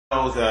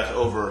Know that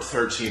over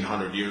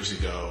 1,300 years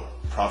ago,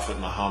 Prophet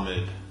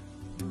Muhammad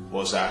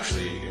was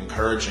actually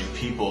encouraging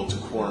people to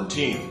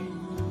quarantine.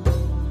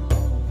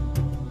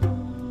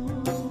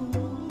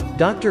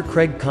 Dr.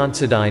 Craig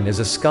Considine is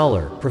a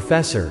scholar,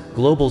 professor,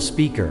 global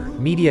speaker,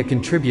 media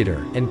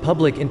contributor, and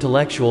public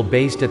intellectual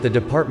based at the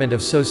Department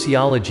of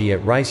Sociology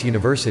at Rice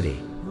University.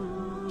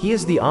 He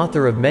is the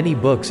author of many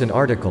books and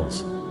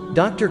articles.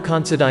 Dr.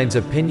 Considine's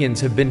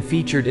opinions have been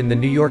featured in the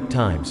New York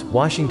Times,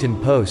 Washington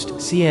Post,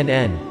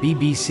 CNN,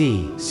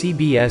 BBC,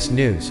 CBS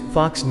News,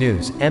 Fox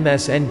News,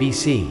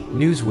 MSNBC,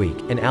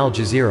 Newsweek, and Al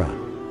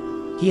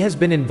Jazeera. He has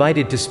been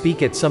invited to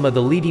speak at some of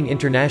the leading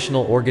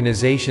international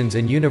organizations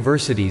and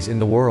universities in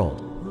the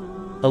world.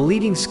 A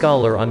leading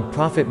scholar on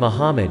Prophet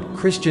Muhammad,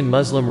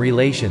 Christian-Muslim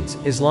relations,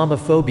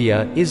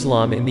 Islamophobia,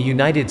 Islam in the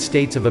United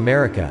States of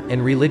America,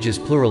 and religious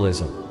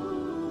pluralism.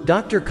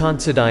 Dr.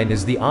 Considine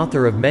is the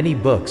author of many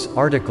books,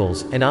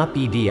 articles, and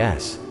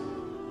op-eds.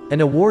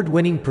 An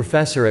award-winning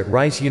professor at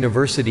Rice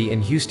University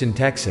in Houston,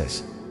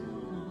 Texas.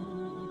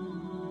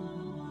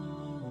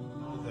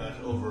 That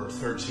over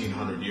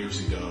 1,300 years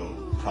ago,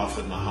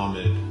 Prophet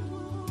Muhammad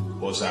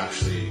was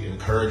actually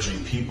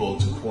encouraging people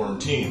to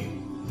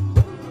quarantine.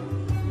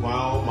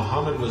 While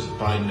Muhammad was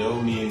by no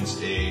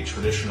means a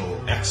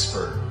traditional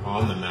expert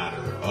on the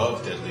matter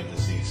of deadly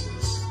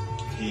diseases,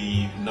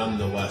 he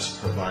nonetheless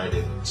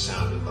provided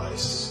sound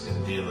advice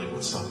in dealing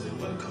with something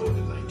like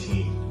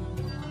COVID-19.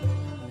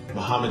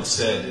 Muhammad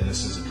said, and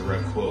this is a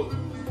direct quote,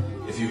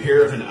 "If you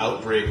hear of an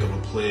outbreak of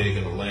a plague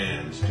in a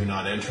land, do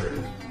not enter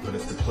it. But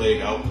if the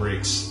plague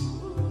outbreaks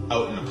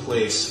out in a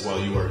place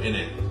while you are in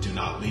it, do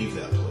not leave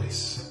that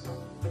place."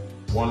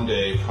 One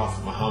day,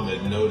 Prophet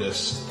Muhammad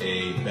noticed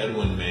a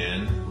Bedouin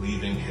man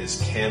leaving his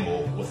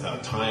camel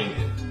without tying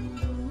it.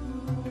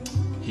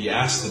 He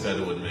asked the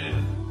Bedouin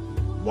man,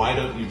 "Why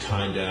don't you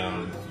tie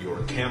down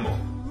your camel?"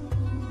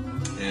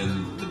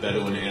 And the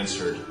Bedouin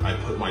answered, "I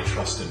put my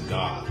trust in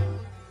God."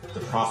 The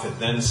Prophet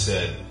then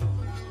said,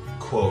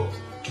 quote,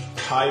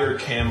 "Tie your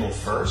camel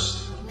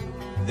first,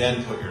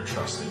 then put your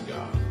trust in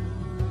God."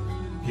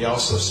 He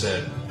also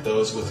said,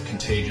 "Those with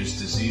contagious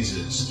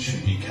diseases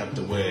should be kept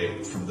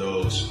away from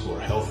those who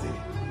are healthy.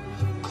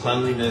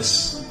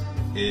 Cleanliness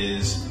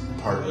is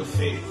part of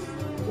faith.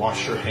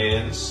 Wash your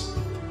hands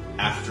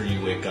after you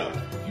wake up.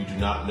 You do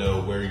not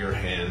know where your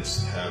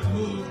hands have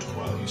moved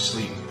while you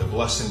sleep. The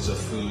blessings of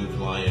food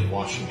lie in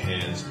washing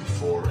hands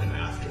before and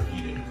after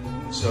eating."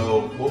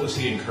 So what was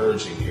he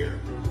encouraging here?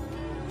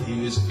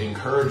 He was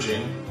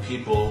encouraging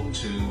people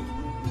to,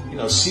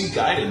 see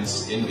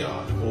guidance in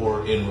God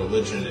or in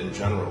religion in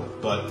general,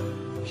 but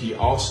he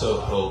also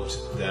hoped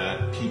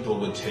that people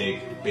would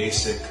take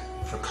basic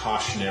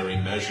precautionary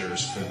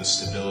measures for the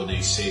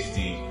stability,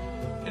 safety,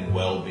 and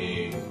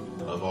well-being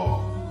of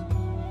all.